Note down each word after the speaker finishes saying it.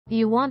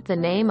You want the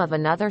name of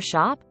another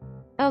shop?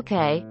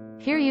 Okay,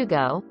 here you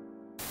go.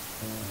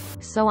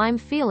 So I'm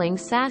feeling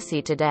sassy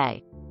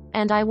today.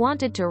 And I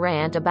wanted to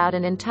rant about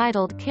an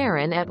entitled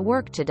Karen at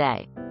work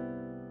today.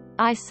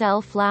 I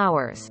sell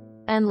flowers.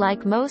 And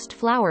like most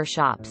flower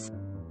shops,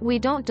 we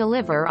don't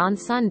deliver on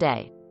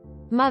Sunday.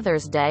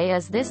 Mother's Day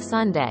is this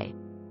Sunday.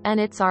 And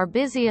it's our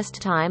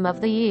busiest time of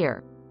the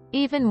year.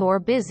 Even more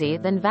busy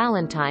than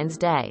Valentine's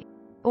Day.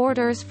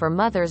 Orders for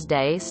Mother's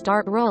Day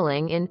start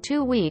rolling in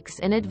 2 weeks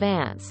in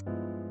advance.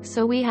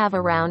 So we have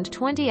around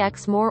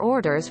 20x more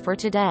orders for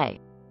today,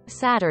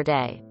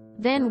 Saturday,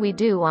 than we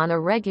do on a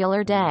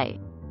regular day.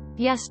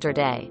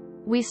 Yesterday,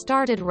 we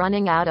started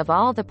running out of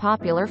all the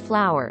popular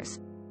flowers.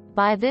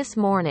 By this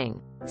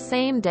morning,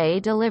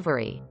 same-day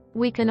delivery.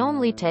 We can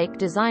only take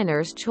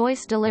designer's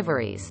choice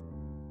deliveries.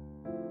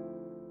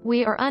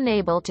 We are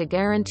unable to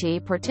guarantee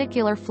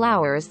particular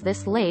flowers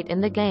this late in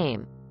the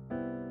game.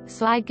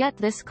 So I get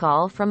this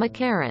call from a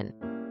Karen.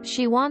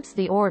 She wants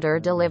the order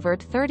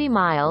delivered 30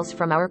 miles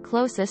from our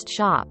closest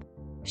shop.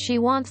 She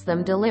wants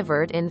them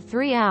delivered in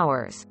 3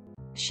 hours.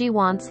 She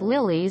wants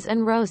lilies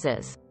and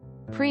roses.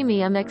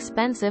 Premium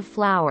expensive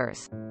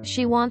flowers.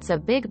 She wants a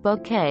big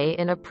bouquet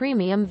in a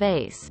premium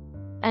vase.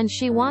 And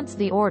she wants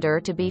the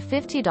order to be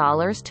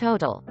 $50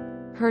 total.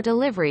 Her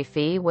delivery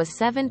fee was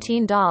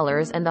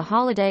 $17 and the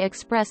Holiday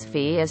Express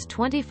fee is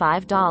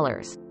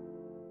 $25.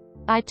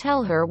 I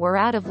tell her we're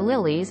out of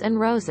lilies and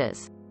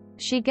roses.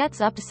 She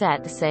gets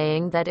upset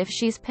saying that if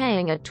she's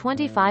paying a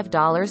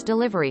 $25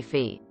 delivery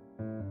fee,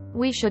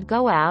 we should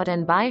go out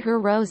and buy her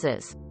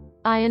roses.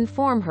 I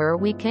inform her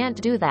we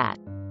can't do that.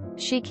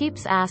 She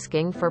keeps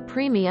asking for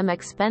premium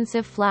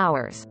expensive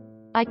flowers.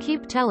 I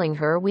keep telling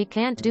her we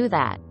can't do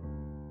that.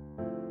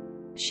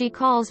 She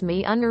calls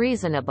me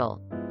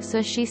unreasonable.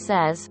 So she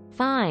says,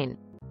 fine.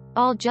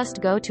 I'll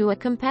just go to a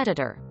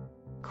competitor.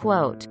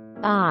 Quote,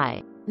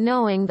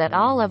 knowing that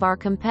all of our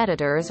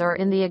competitors are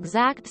in the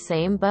exact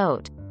same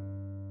boat,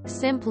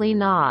 simply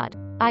nod.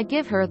 I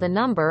give her the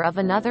number of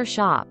another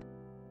shop.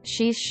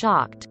 She's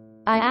shocked.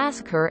 I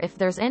ask her if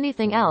there's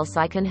anything else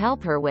I can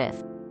help her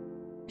with.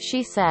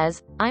 She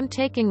says, I'm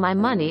taking my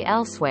money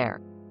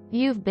elsewhere.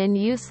 You've been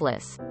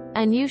useless.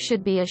 And you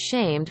should be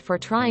ashamed for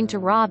trying to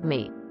rob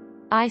me.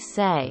 I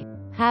say,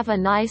 have a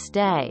nice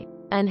day.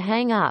 And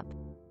hang up.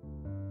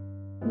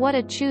 What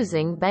a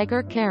choosing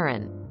beggar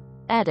Karen.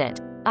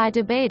 Edit. I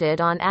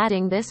debated on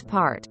adding this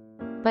part.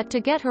 But to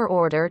get her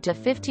order to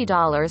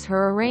 $50,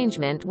 her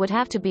arrangement would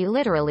have to be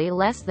literally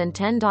less than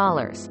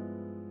 $10.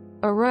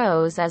 A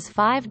rose as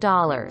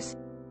 $5.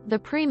 The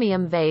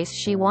premium vase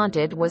she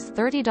wanted was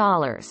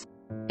 $30.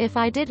 If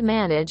I did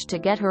manage to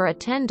get her a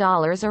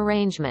 $10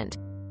 arrangement,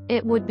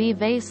 it would be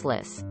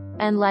vaseless.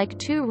 And like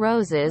 2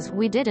 roses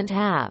we didn't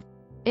have.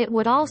 It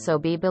would also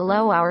be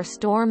below our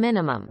store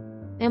minimum.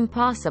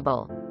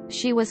 Impossible.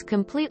 She was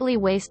completely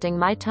wasting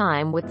my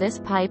time with this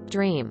pipe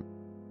dream.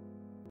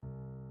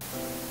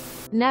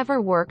 Never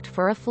worked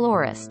for a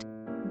florist.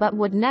 But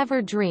would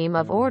never dream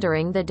of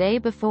ordering the day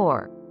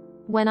before.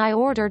 When I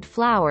ordered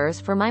flowers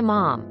for my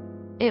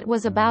mom, it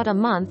was about a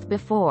month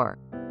before.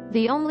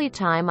 The only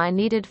time I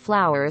needed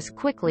flowers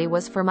quickly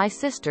was for my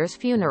sister's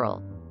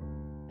funeral.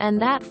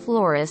 And that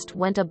florist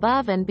went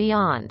above and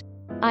beyond.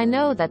 I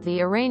know that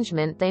the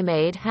arrangement they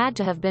made had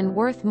to have been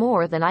worth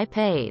more than I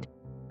paid.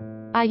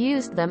 I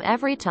used them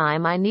every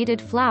time I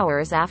needed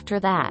flowers after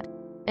that.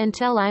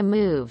 Until I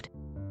moved.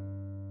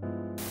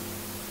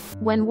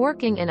 When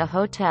working in a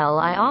hotel,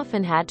 I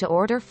often had to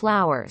order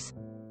flowers.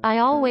 I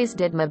always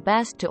did my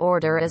best to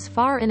order as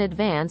far in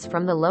advance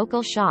from the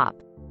local shop.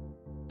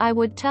 I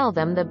would tell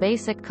them the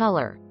basic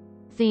color,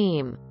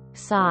 theme,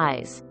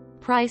 size,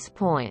 price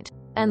point,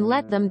 and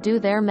let them do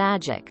their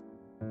magic.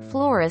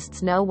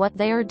 Florists know what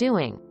they are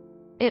doing.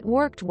 It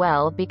worked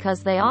well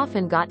because they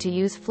often got to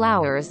use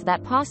flowers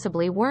that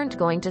possibly weren't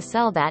going to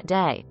sell that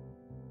day.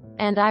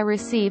 And I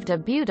received a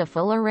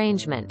beautiful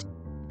arrangement.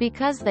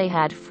 Because they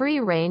had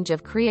free range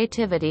of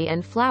creativity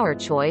and flower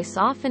choice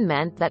often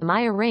meant that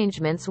my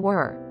arrangements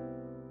were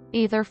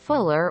either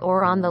fuller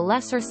or on the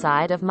lesser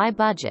side of my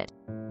budget.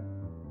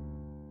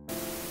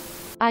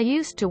 I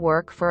used to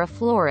work for a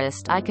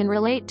florist. I can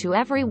relate to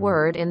every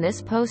word in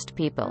this post,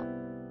 people.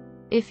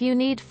 If you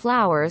need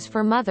flowers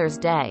for Mother's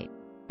Day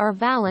or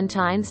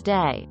Valentine's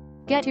Day,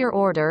 get your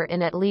order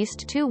in at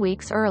least 2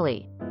 weeks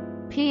early.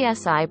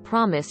 P.S. I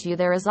promise you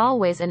there is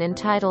always an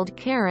entitled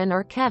Karen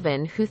or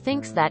Kevin who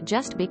thinks that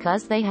just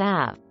because they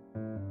have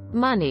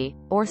money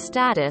or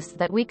status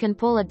that we can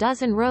pull a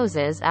dozen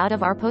roses out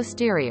of our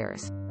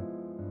posteriors.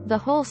 The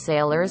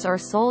wholesalers are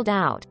sold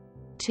out,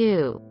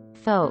 too,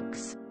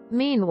 folks.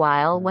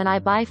 Meanwhile, when I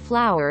buy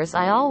flowers,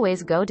 I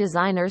always go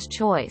designer's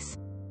choice.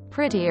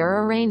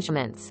 Prettier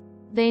arrangements.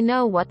 They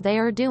know what they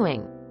are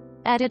doing.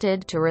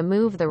 Edited to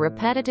remove the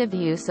repetitive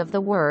use of the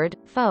word,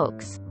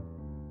 folks.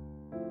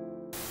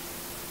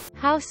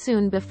 How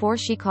soon before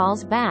she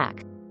calls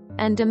back?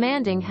 And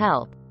demanding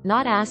help,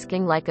 not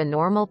asking like a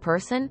normal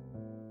person?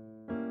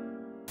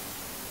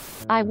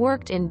 I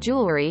worked in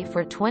jewelry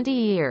for 20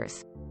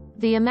 years.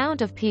 The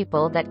amount of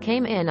people that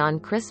came in on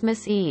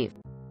Christmas Eve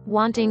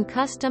wanting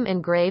custom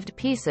engraved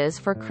pieces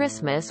for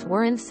Christmas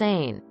were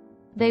insane.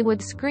 They would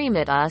scream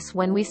at us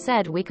when we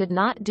said we could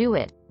not do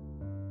it.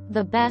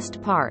 The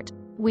best part,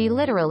 we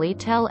literally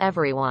tell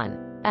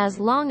everyone, as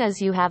long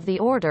as you have the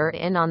order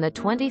in on the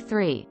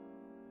 23,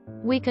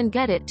 we can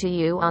get it to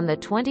you on the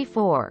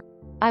 24.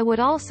 I would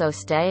also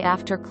stay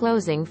after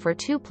closing for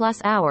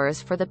 2+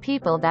 hours for the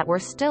people that were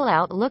still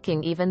out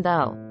looking even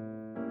though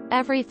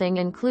everything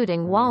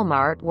including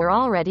Walmart were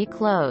already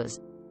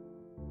closed.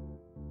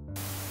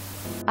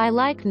 I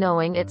like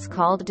knowing it's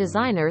called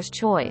designer's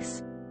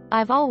choice.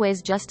 I've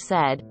always just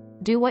said,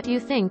 do what you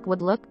think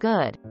would look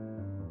good.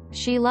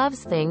 She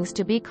loves things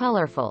to be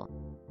colorful.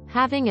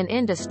 Having an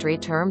industry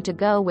term to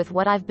go with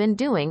what I've been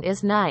doing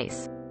is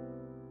nice.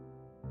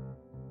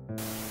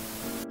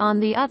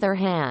 On the other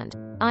hand,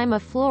 I'm a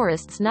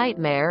florist's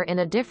nightmare in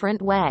a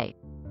different way.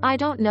 I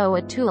don't know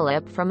a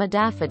tulip from a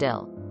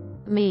daffodil.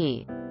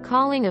 Me.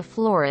 Calling a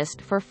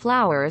florist for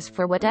flowers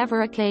for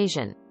whatever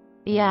occasion.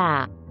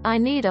 Yeah. I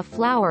need a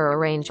flower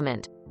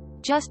arrangement.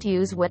 Just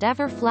use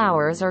whatever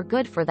flowers are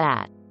good for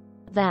that.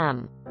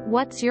 Them.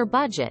 What's your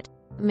budget?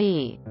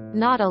 Me.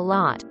 Not a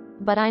lot.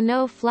 But I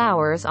know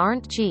flowers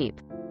aren't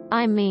cheap.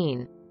 I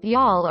mean,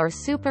 y'all are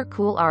super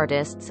cool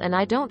artists and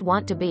I don't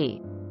want to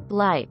be,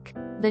 like,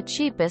 the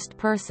cheapest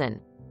person.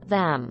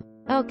 Them.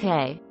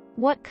 Okay.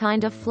 What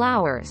kind of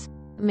flowers?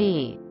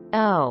 Me.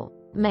 Oh,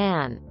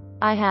 man.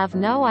 I have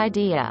no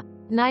idea.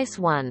 Nice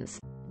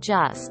ones.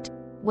 Just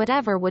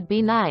whatever would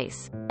be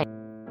nice.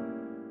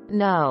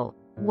 No.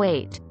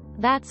 Wait.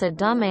 That's a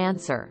dumb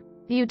answer.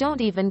 You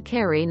don't even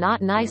carry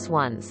not nice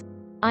ones.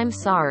 I'm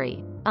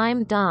sorry.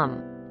 I'm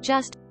dumb.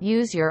 Just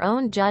use your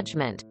own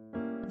judgment.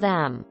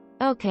 Them.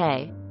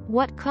 Okay.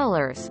 What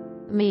colors?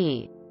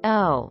 Me.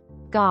 Oh.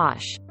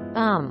 Gosh.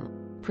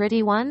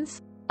 Pretty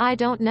ones? I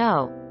don't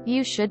know.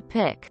 You should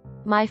pick.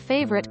 My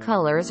favorite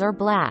colors are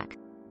black,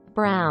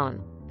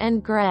 brown,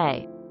 and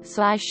gray.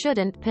 So I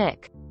shouldn't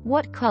pick.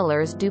 What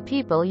colors do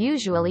people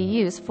usually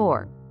use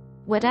for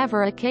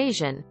whatever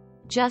occasion?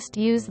 Just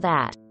use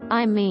that.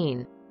 I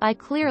mean, I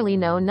clearly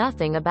know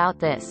nothing about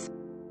this.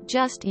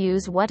 Just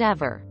use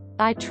whatever.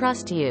 I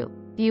trust you.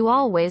 You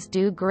always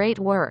do great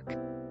work.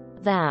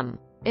 Them.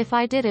 If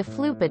I did a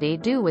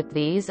floopity-doo with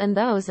these and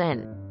those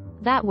in,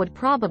 that would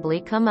probably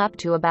come up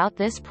to about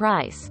this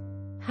price.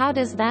 How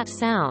does that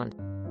sound?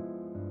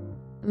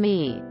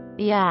 Me.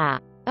 Yeah.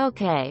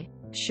 Okay.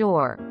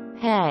 Sure.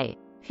 Hey.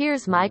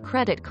 Here's my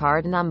credit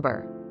card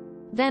number.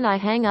 Then I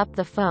hang up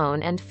the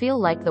phone and feel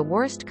like the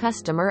worst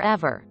customer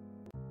ever.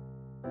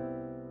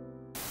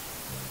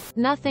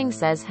 Nothing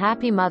says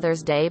Happy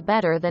Mother's Day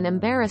better than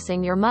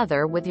embarrassing your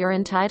mother with your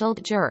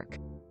entitled jerk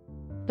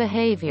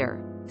behavior.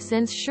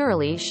 Since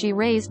surely she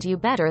raised you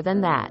better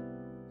than that.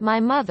 My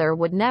mother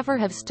would never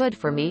have stood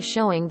for me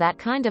showing that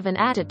kind of an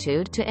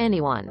attitude to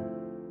anyone.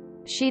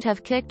 She'd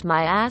have kicked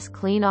my ass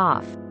clean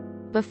off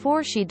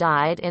before she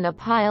died in a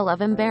pile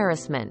of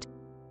embarrassment.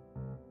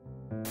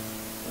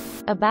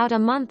 About a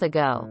month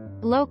ago,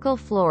 local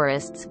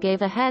florists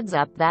gave a heads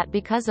up that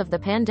because of the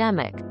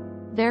pandemic,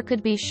 there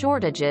could be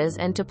shortages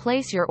and to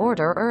place your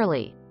order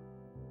early.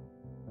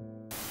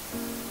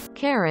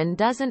 Karen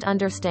doesn't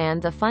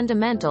understand the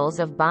fundamentals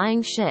of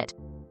buying shit.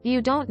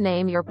 You don't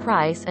name your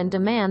price and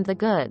demand the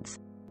goods.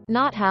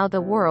 Not how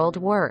the world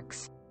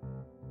works.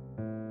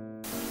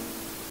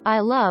 I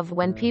love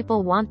when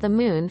people want the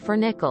moon for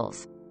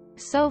nickels.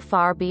 So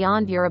far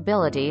beyond your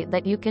ability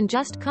that you can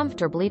just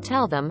comfortably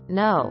tell them,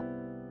 no.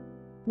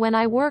 When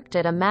I worked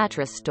at a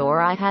mattress store,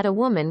 I had a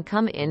woman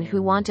come in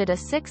who wanted a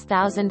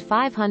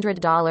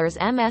 $6,500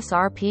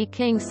 MSRP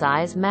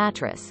king-size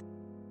mattress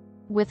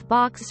with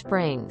box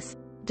springs,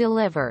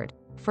 delivered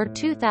for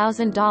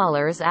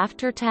 $2,000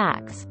 after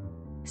tax.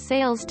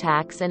 Sales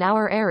tax in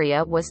our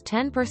area was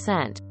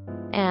 10%,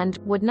 and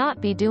would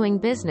not be doing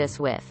business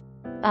with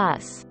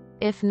us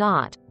if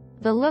not.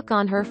 The look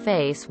on her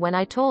face when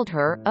I told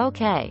her,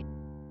 okay,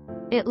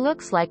 it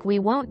looks like we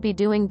won't be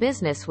doing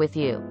business with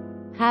you.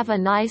 Have a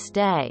nice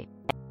day.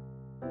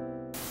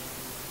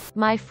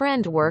 My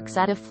friend works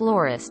at a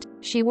florist.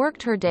 She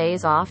worked her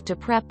days off to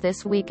prep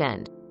this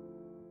weekend.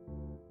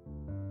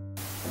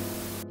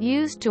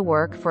 Used to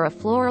work for a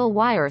floral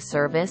wire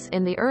service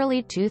in the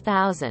early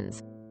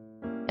 2000s.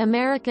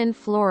 American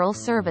Floral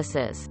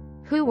Services,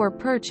 who were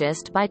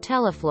purchased by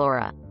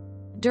Teleflora.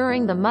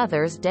 During the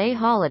Mother's Day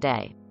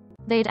holiday,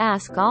 they'd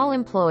ask all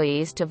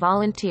employees to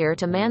volunteer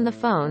to man the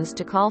phones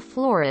to call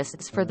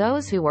florists for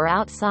those who were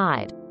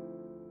outside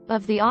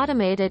of the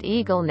automated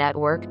Eagle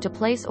network to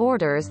place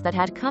orders that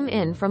had come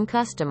in from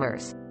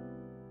customers.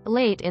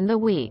 Late in the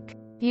week,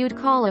 you'd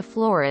call a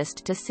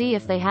florist to see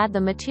if they had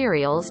the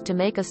materials to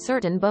make a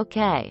certain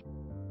bouquet.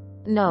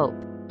 Nope.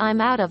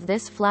 I'm out of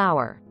this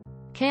flower.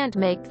 Can't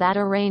make that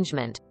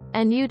arrangement.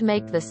 And you'd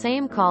make the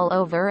same call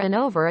over and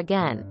over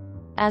again,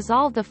 as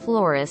all the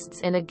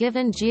florists in a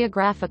given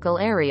geographical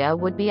area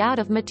would be out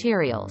of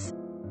materials.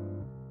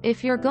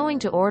 If you're going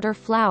to order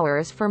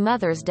flowers for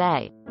Mother's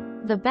Day,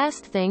 the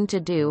best thing to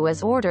do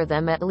is order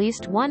them at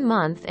least 1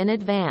 month in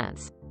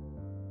advance.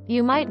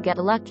 You might get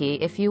lucky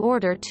if you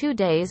order 2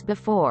 days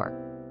before.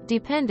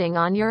 depending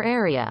on your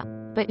area.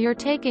 But you're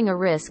taking a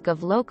risk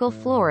of local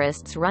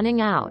florists running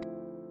out.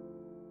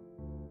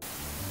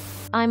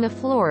 I'm a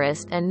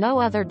florist and no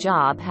other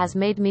job has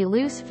made me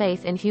lose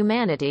faith in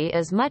humanity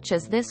as much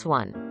as this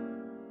one.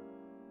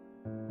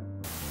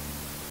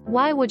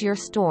 Why would your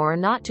store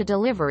not do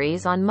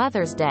deliveries on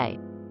Mother's Day?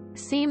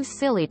 Seems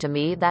silly to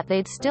me that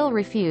they'd still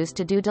refuse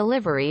to do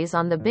deliveries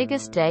on the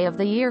biggest day of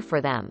the year for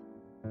them.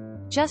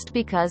 Just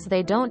because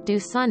they don't do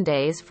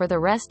Sundays for the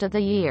rest of the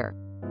year.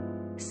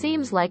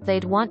 Seems like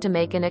they'd want to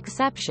make an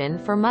exception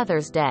for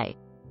Mother's Day.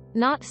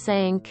 Not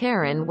saying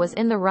Karen was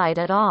in the right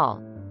at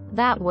all.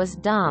 That was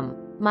dumb.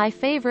 My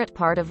favorite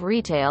part of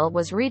retail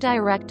was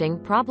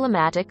redirecting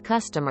problematic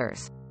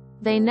customers.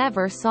 They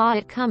never saw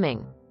it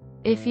coming.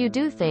 If you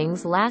do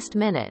things last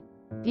minute,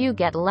 you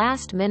get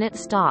last minute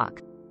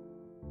stock.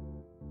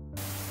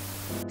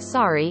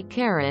 Sorry,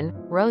 Karen,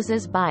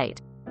 Rose's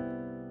bite.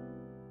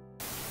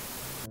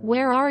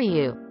 Where are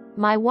you?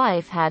 My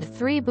wife had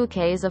 3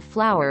 bouquets of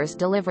flowers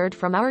delivered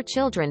from our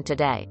children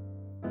today.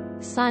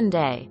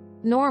 Sunday.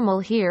 Normal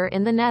here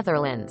in the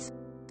Netherlands.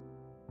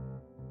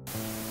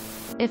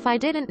 If I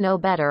didn't know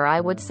better,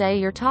 I would say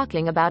you're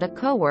talking about a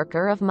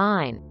coworker of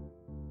mine.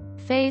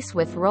 Face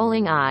with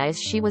rolling eyes.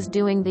 She was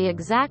doing the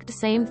exact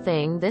same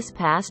thing this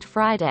past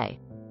Friday.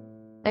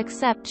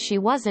 Except she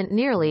wasn't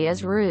nearly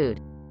as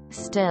rude.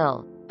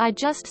 Still, I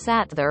just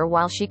sat there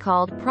while she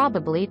called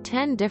probably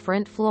 10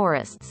 different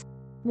florists.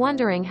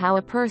 Wondering how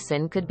a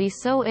person could be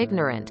so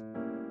ignorant.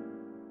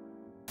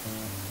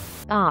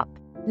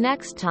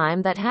 Next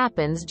time that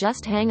happens,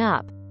 just hang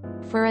up.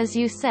 For as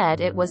you said,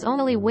 it was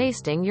only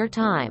wasting your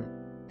time.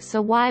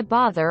 So why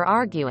bother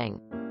arguing?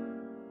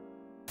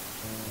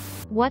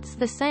 What's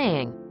the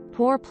saying?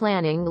 Poor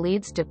planning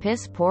leads to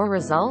piss poor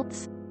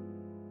results?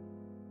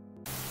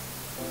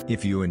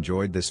 If you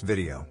enjoyed this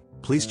video,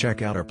 please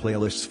check out our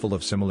playlists full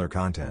of similar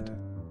content.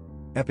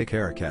 Epic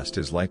Aircast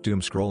is like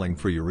doom scrolling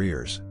for your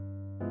ears.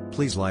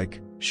 Please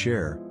like,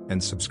 share,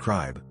 and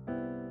subscribe.